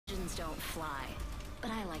don't fly, but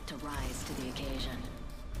I like to rise to the occasion.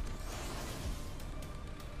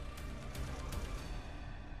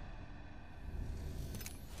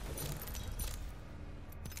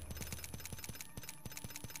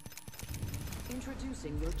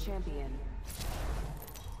 Introducing your champion.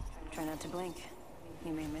 Try not to blink.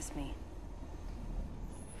 You may miss me.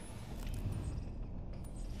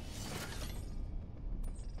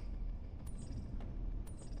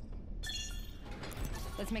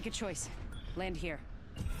 Let's make a choice. Land here.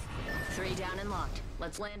 3 down and locked.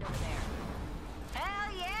 Let's land over there.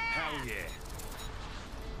 Hell yeah! Hell yeah.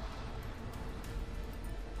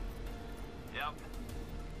 Yep.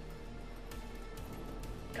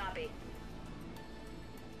 Copy.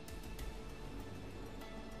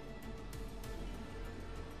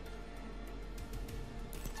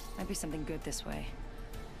 Might be something good this way.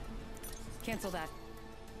 Cancel that.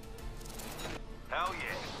 Hell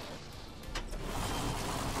yeah.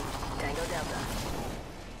 Tango Delta.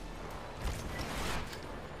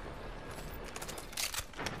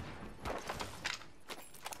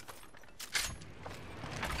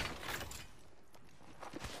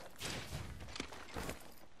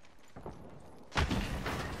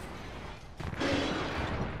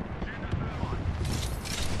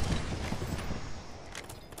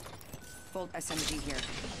 Bolt SMG here.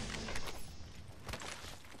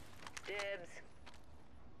 Dibs.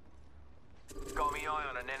 Got me eye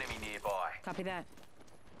on an enemy nearby. Copy that.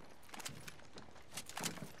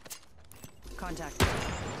 Contact.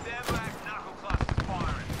 Stand back, knuckle cluster's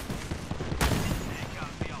firing. Here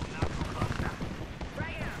comes the old knuckle cluster.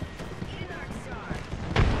 Right out. Eat an arc star.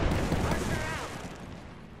 Arc star out.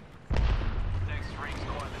 Next ring's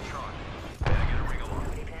going to try. Better get a ring along.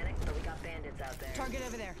 Nobody panic, but we got bandits out there. Target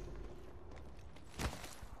over there.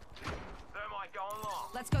 Thermite going long.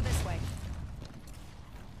 Let's go this way.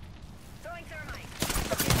 Throwing thermite.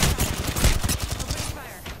 Opening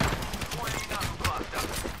fire. 20 knuckle cluster.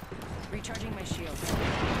 Recharging my shield.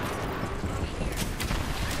 Bogey here.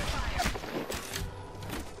 Under fire.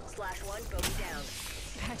 /1, bogey down.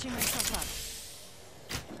 Patching myself up.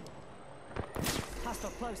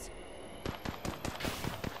 Hostile close.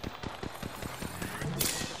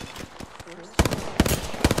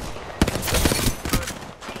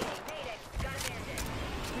 Payday. Got a bandit.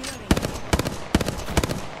 Reloading.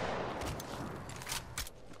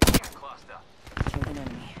 Cluster. Killed an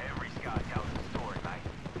enemy. Every scar tells a story, mate.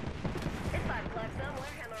 It's 5 o'clock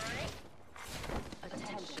somewhere, am I right?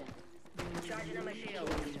 Attention. Charging on my shield.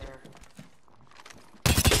 Leader.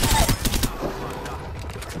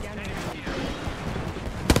 Down an enemy.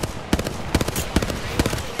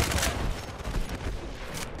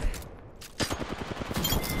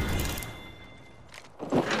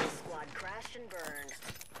 Squad crashed and burned.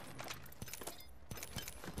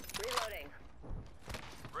 Reloading.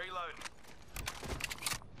 Reloading.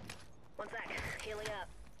 1 sec. Healing up.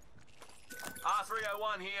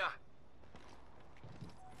 R301 here.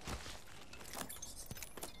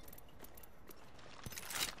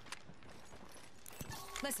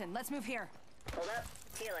 Listen, let's move here. Hold up.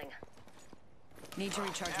 Healing. Need to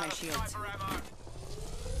recharge my Out of shields. sniper ammo.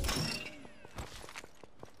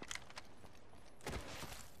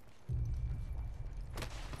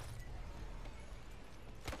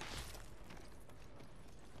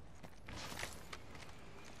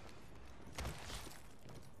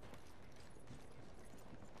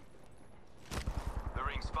 The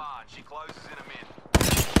ring's far. She closes in a minute.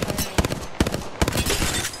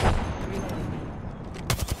 Reloading.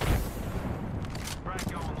 Frag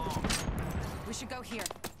going long. We should go here.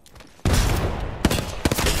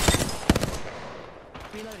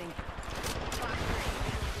 Reloading. Fox 3.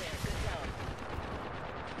 Clear. Good zone.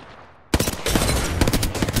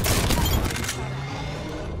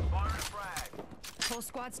 Fire a frag. Whole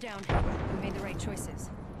squad's down. We made the right choices.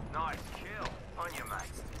 Nice kill. On you,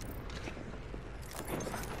 mate.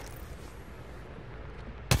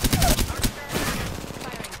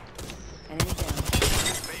 Firing. Enemy down.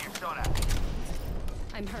 Being shot at.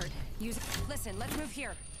 I'm hurt. Use. Listen, let's move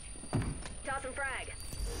here. Tossing frag.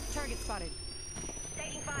 Target spotted.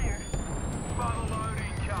 Taking fire. Bottle load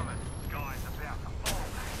incoming. Guy's about to fall.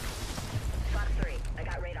 Fox 3. I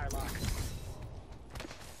got radar lock.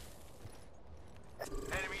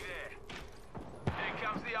 Enemy there. Here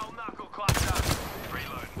comes the old knuckle cluster.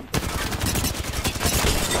 Reloading.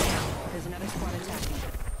 There's another squad attacking.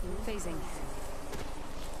 Phasing.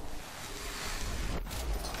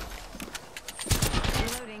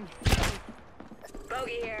 Reloading.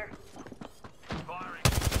 Bogey here. Firing.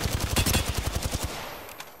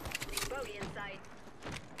 Bogey in sight.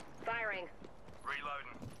 Firing.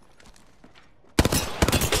 Reloading.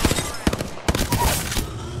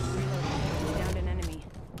 Reloading.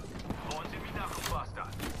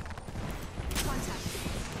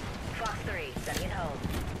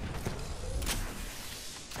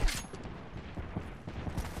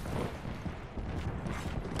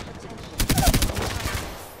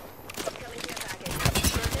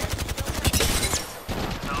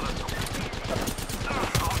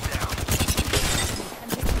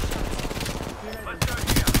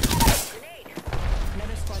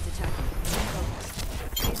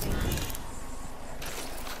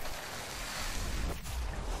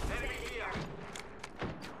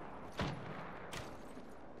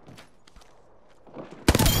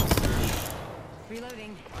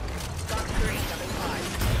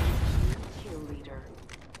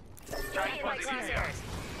 It's yours.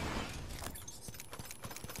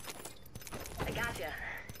 I gotcha.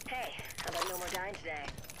 Hey, how about no more dying today?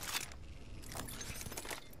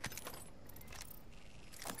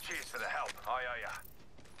 Cheers for the help. I owe ya.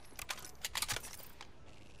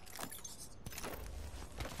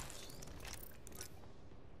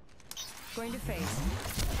 Going to phase.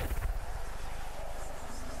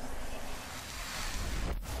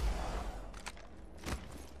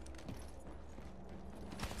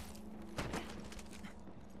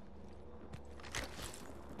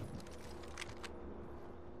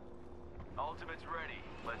 Ultimate's ready.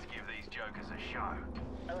 Let's give these jokers a show.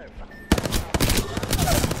 Alert.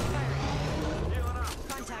 Healing up.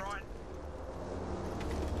 Contact. Right.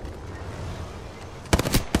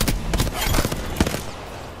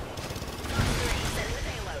 Setting the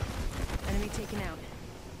payload. Enemy taken out.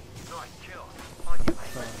 Nice kill. On you,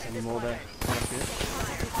 mate. Any more there? Thank you.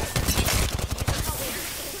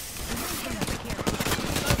 Taking damage.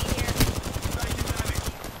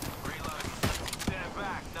 Reloading. Stand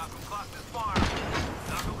back. Knuckle cluster's firing.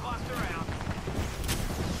 Knuckle cluster out.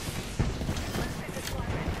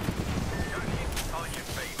 On your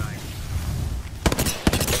feet, mate.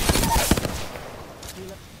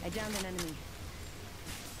 I downed an enemy.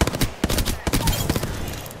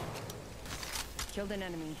 Killed an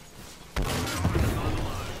enemy.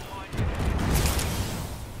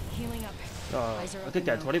 Healing up. Eyes are I open did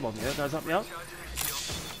get now. 20 bomb here. Guys, help me out.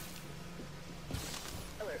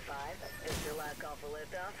 Alert 5. Is your last call for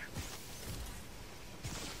liftoff?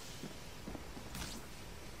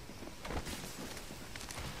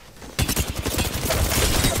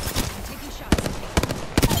 I'm taking shots.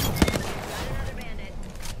 Got another bandit.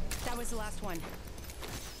 That was the last one.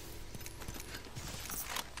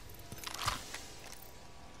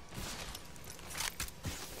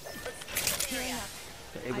 Healing up.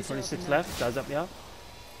 Okay, able Eyes are 26 open left. Guys, help me out.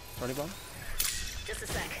 20 bomb. Just a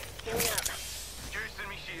sec. Healing up. Juicing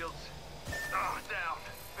me shields. Ah, down.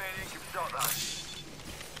 Bad income shot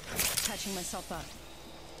though. Patching myself up.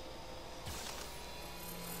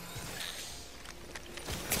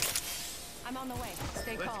 I'm on the way.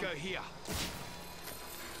 Stay calm. Let's go here.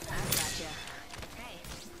 I've got you. Hey,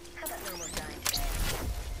 how about no more dying today?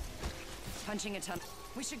 Punching a ton.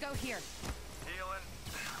 We should go here. Healing.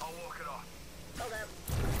 I'll walk it off. Hold up.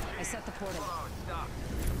 I set the portal. Oh, it's stuck.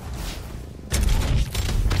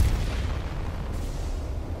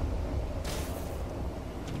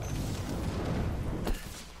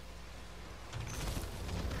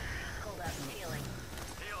 Hold up. Healing.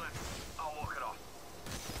 Healing. I'll walk it off.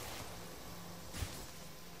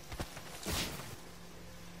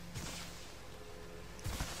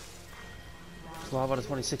 12 out of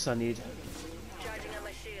 26 I need. Charging on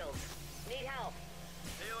my shields. Need help.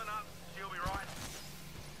 Healing up. She'll be right.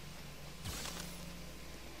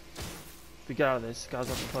 If we get out of this, guys,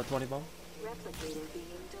 up for 20 bomb. Replicator being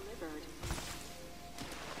delivered.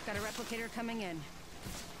 Got a replicator coming in.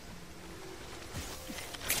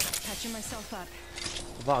 Patching myself up.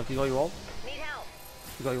 Vark, you got your ult? Need help.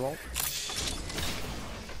 You got your ult?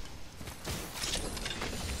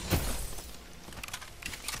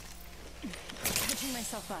 Patching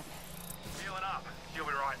myself up. Healing up. She'll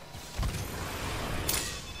be right.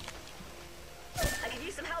 I could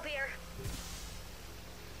use some help here.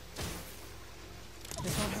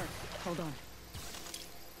 This won't hurt. Hold on.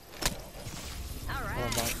 All Hold on,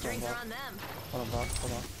 right. Vark, hold on, Drinks are Vark. on them. Hold on, Vark,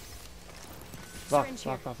 hold on. Vark, Syringe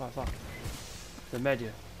here. Vark. The med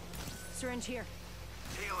here. Syringe here.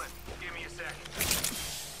 Healing. Give me a sec.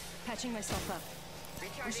 Patching myself up.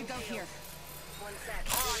 Recharging We should go shields. here. One sec.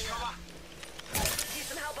 All right, cover. Need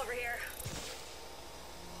some help over here.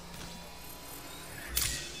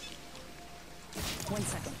 One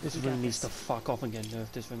second. This We ring got needs to fuck off and get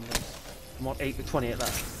nerfed, this ring does. I'm on 8 with 20 at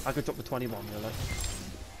that. I could drop the 20 bomb here, like.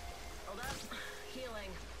 Hold up. Healing.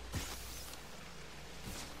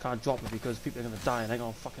 Can't drop it because people are gonna die and they got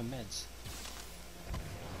on fucking meds.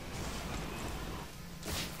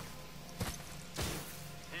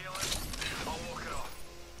 Healing. I'll walk it off.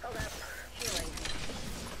 Hold up. Healing.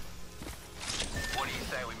 What do you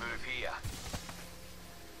say we move here?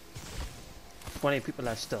 20 people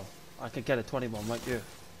left still. I could get a 20 bomb right here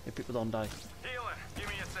if people don't die. Healing. Give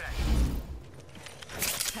me a sec.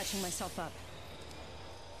 Patching myself up.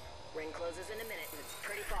 Ring closes in a minute, and it's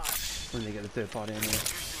pretty far. When they get a third party anyway.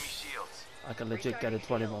 Juicing me shields. I can legit get a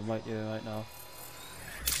 20 bomb right here, right now.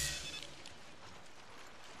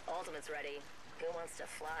 Ultimate's ready. Who wants to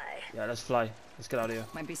fly? Yeah, let's fly. Let's get out of here.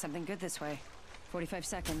 Might be something good this way. 45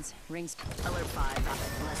 seconds. Rings. Alert 5.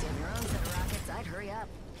 Unless you have your own set of rockets, I'd hurry up.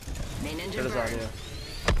 Main engine Get us out of burn. here.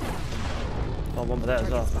 Oh, one for that as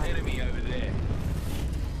well. Enemy over there.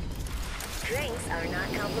 Great. are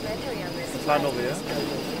not complimentary on this Flying flight, over here. though you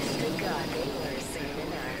wish to God they were soon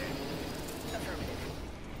enough. Affirmative.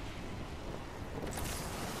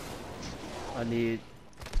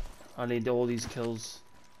 I need all these kills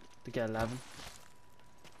to get 11.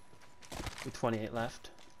 With 28 left.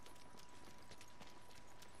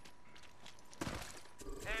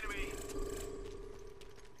 Enemy.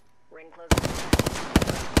 Ring close.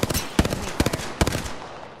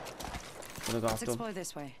 Gonna go Let's after him. explore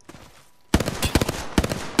this way.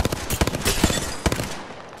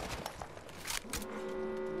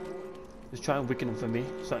 Just try and weaken them for me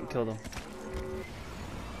so I can kill them.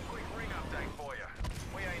 Quick ring update for you.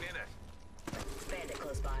 We ain't in it. Bandit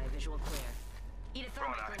close by. Visual clear. Eat a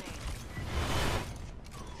thermite Righto. grenade.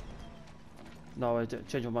 No, I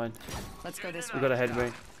changed my mind. Let's go this We way. got a head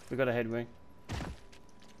ring. We got a head ring.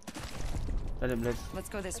 Let him live. Let's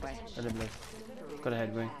go this way. Let him live. Got a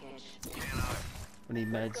head ring. We need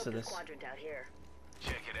meds for this. Quadrant out here.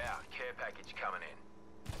 Check it out. Care package coming in.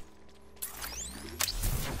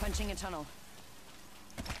 Punching a tunnel.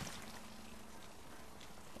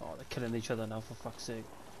 Oh, they're killing each other now, for fuck's sake.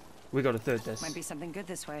 We got a third disc. Might be something good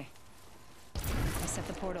this way. I set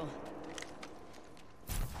the portal.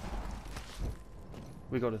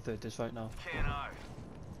 We got a third disc right now. Cano.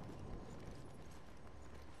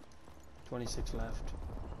 26 left.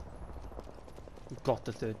 We've got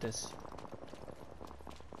the third disc.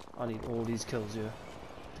 I need all these kills here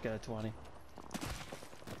to get a 20.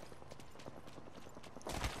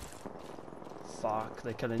 Fuck,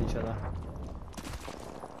 they're killing each other.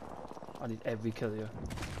 I need every kill here.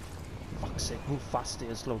 Fuck's sake, move fast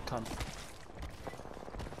here, slow cunt.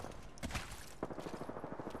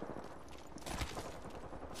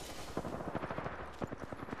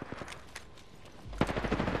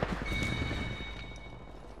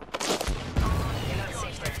 You're not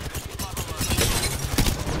safe there.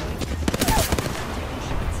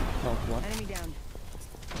 No, what? Enemy down.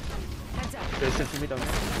 Heads up. There's just me down.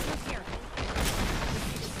 Here.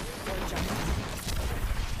 Forward jump.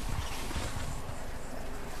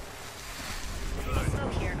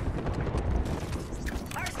 Smoke here.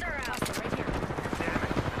 Arster out. Right here. Damn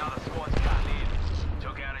it. Another squad's cutting in.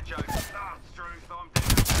 Took out a joke. Ah, Struth, I'm dead.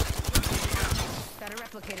 Got a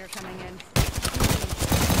replicator coming in.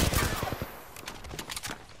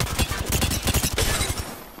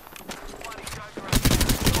 Bloody joke around.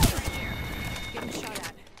 Getting shot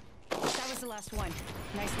at. That was the last one.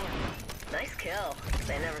 Nice work. Nice kill.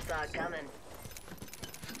 They never saw it coming.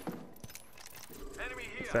 Enemy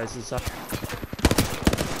here. First and stuff.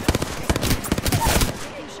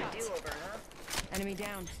 Taking shots. Do-over, huh? Enemy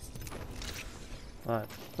down. Alright,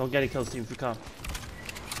 don't get any kills, team, if you can.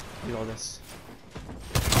 You got this.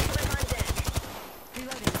 Flip on deck.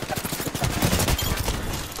 Reloading.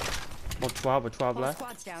 What, 12 or 12 All left?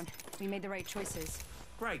 squads down. We made the right choices.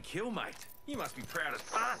 Great kill, mate. You must be proud as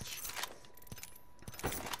punch.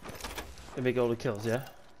 They make all the kills, yeah?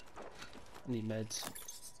 I need meds.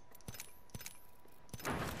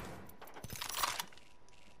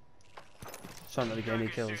 Trying not to get any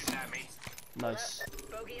Joker's kills. shooting at me. Nice.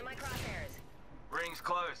 Bogey in my crosshairs. Rings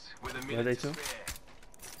close with a Where are minute they to to?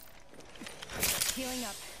 spare. Healing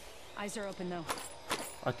up. Eyes are open though.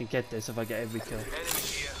 I can get this if I get every kill. Enemy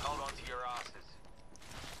here. Hold on to your asses.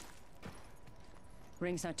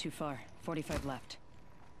 Ring's not too far. 45 left.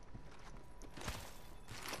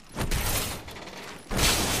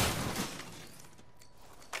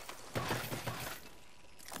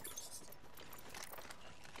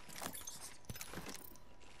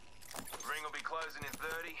 Ring will be closing in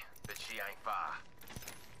 30, but she ain't far.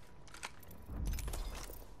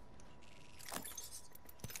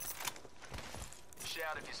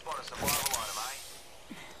 Shout if you spot a survival item,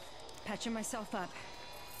 eh? Patching myself up.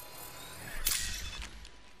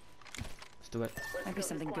 Let's do it. Might be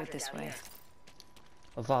something good this way.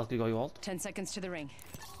 Oh, Valk, you got your ult? 10 seconds to the ring.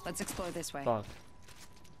 Let's explore this way. Valk.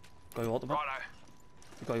 Got your ult, bro? Righto.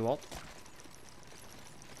 You got your ult?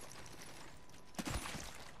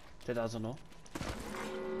 Did as or no?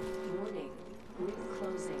 Warning. Ring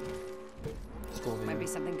closing. Let's go over Might be here.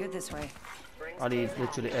 something good this way. I need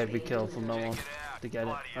literally every kill from now on Check it out. to get it.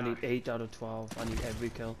 Bloody I need oath. 8 out of 12. I need every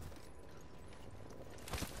kill.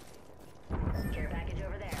 Care package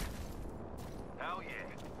over there. Hell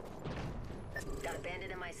yeah. Got a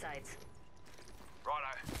bandit in my sights.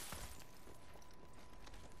 Righto.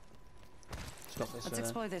 Let's go this Let's way then.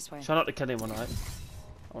 explore this way. Try not to kill anyone, right?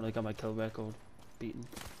 I want to get my kill record beaten.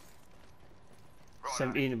 Righto.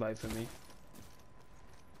 17 away from me.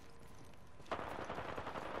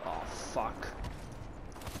 Oh fuck.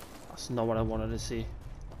 That's not what I wanted to see.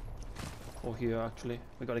 Or here actually.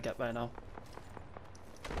 We gotta get there now.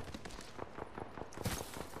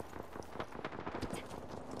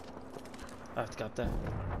 I have to get up there.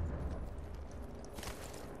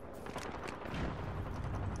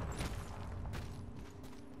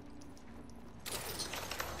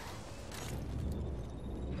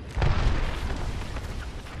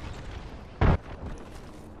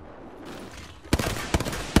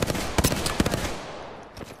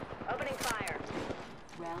 Opening fire.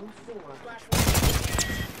 Round 4. Flash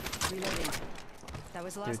one. Reloading. That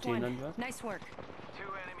was the last 1300. one. Nice work. 2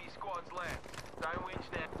 enemy squads left. Don't winch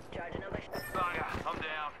them. Charging on my Bugger, I'm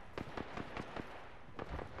down.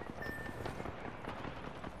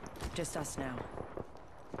 Just us now.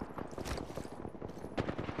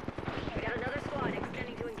 We got another squad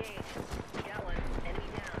extending to engage. We got one. Enemy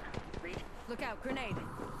down. Reach. Look out, grenade.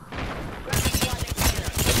 Grab the squad next to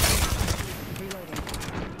you. Reloading.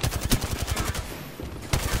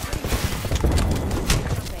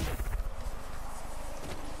 Something.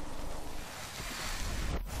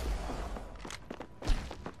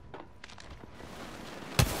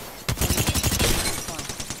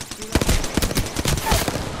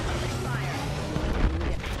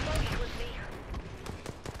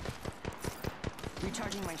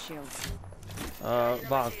 Recharging my shields.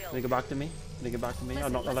 Back. Can you get back to me? Can you get back to me?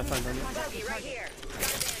 I'm not the left hand on you. Bogey right here. Got a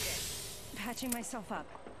bandit. Patching myself up.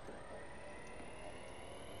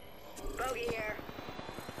 Bogey here.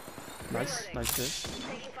 Nice. Nice dude.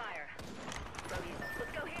 Taking fire. Bogey.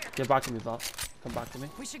 Let's go here. Get back to me, Val. Come back to me.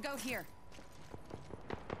 We should go here.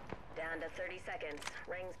 Down to 30 seconds.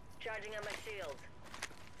 Rings. Charging on my shields.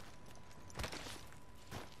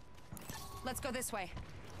 Let's go this way.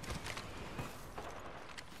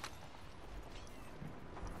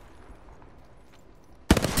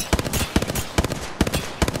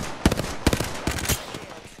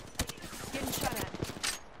 Getting shot at.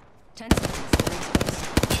 10 seconds.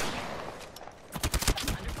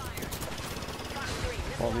 Under fire. Fox 3.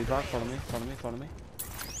 Missile Follow me back. activated. Follow me. Follow me. Follow me.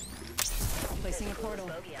 Placing a portal.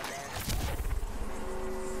 Bogey out there.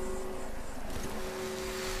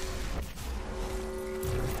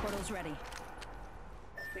 Portal's ready.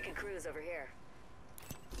 We can cruise over here.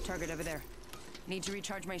 Target over there. Need to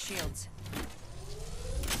recharge my shields.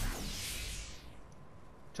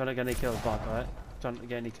 Trying to get any kills back, alright? Trying to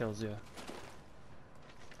get any kills here.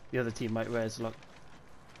 The other team might res, look.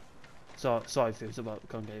 So, sorry Fuse about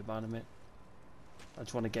can't get you behind him, mate. I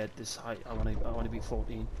just want to get this height. I want to be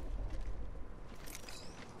 14.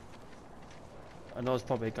 I know it's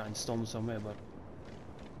probably a guy in storm somewhere, but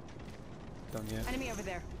down here. Enemy over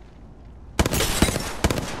there.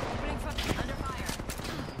 Opening Under fire.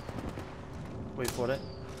 Wait for it.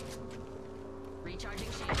 Recharging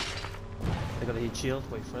shield. They got a heat shield.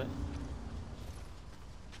 Wait for it.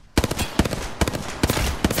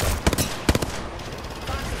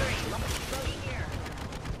 Fox 3. Bogey here.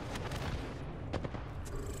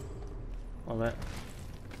 Alright.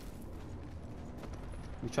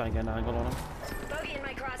 We try and get an angle on him. Bogey in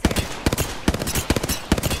my crosshair.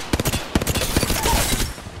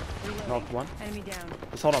 Knocked one. Enemy down.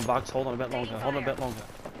 Just hold on back. Hold on a bit longer. Hold on a bit longer.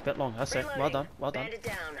 Bit longer. That's it. Well done. Well done. Bandit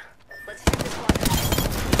down. Let's check this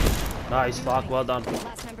water. Nice, fuck. Well done.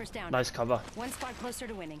 Last member's down. Nice cover. One spot closer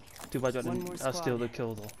to winning. Too bad I One more didn't. That's squad. still the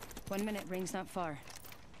kill though. 1 minute, ring's not far.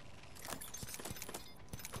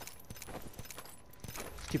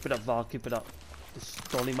 Keep it up, Val. Keep it up. It's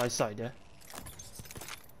only my side, yeah.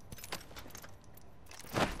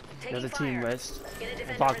 Taking The other team fire. rest. Get a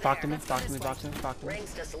defender Back over to there. me. Back to me. Back to me. Back to me.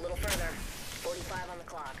 Rings just a little further. 45 on the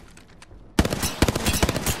clock.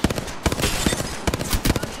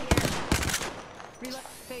 Reload.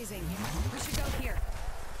 Phasing. We should go here.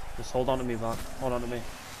 Just hold on to me, Val. Hold on to me.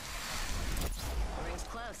 The ring's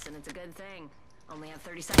close, and it's a good thing. Only have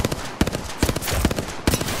 30 seconds left.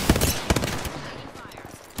 Taking fire.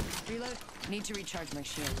 Reload. Need to recharge my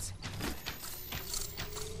shields.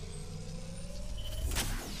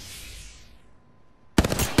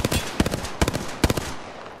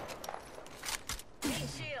 Need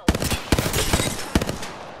shield.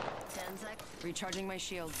 10 seconds. Recharging my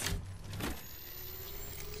shields.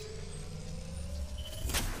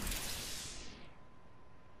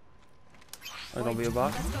 I'm gonna be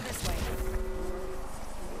back. Let's go this way.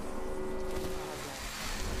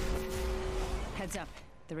 Heads up.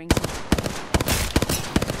 The ring's in.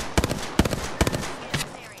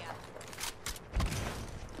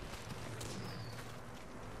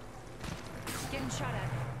 Getting shot at.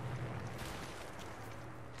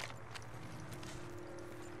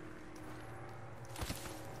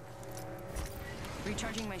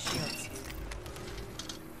 Recharging my shields.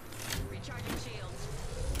 Recharging shields.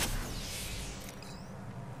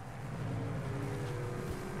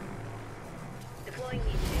 Deploying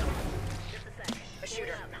heat shield. Just a sec. A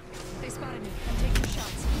shooter. They spotted me. I'm taking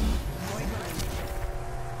shots. Void run.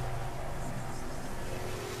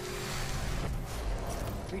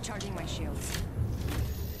 Recharging my shields.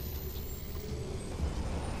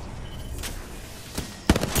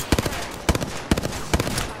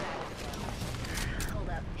 Hold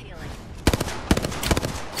up, healing.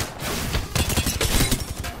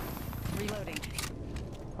 Reloading.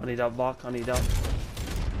 I need that back, I need that.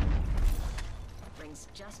 Rings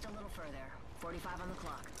just a little further. 45 on the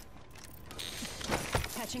clock.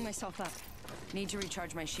 Patching myself up. Need to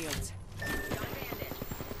recharge my shields. Got a bandit.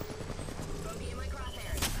 Bogey in my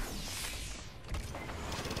crosshairs.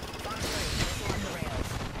 Box ready. Missile on the rails.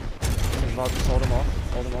 Well, just hold him off.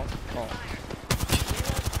 Hold him off. Oh.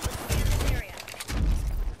 Reload. Let's scan this area.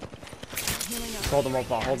 Healing up. Hold him off,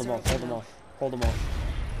 Val. Hold him off. Hold him off. Hold him off.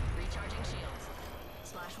 Recharging shields.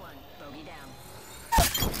 Splash one. Bogey down.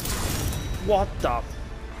 What the?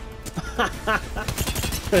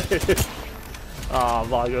 Oh,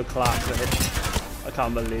 Val, you're classic. I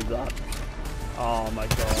can't believe that. Oh my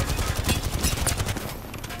god.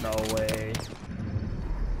 No way.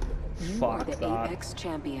 You are Fuck the that. Apex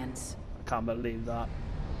champions. I can't believe that.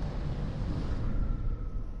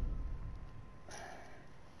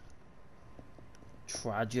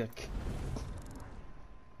 Tragic.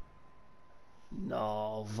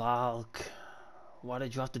 No, Valk. Why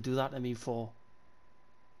did you have to do that to me for?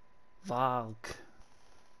 Valk.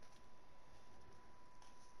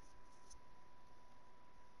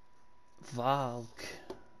 Valk.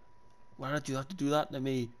 Why did you have to do that to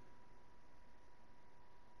me?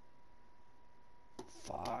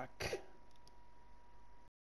 Fuck.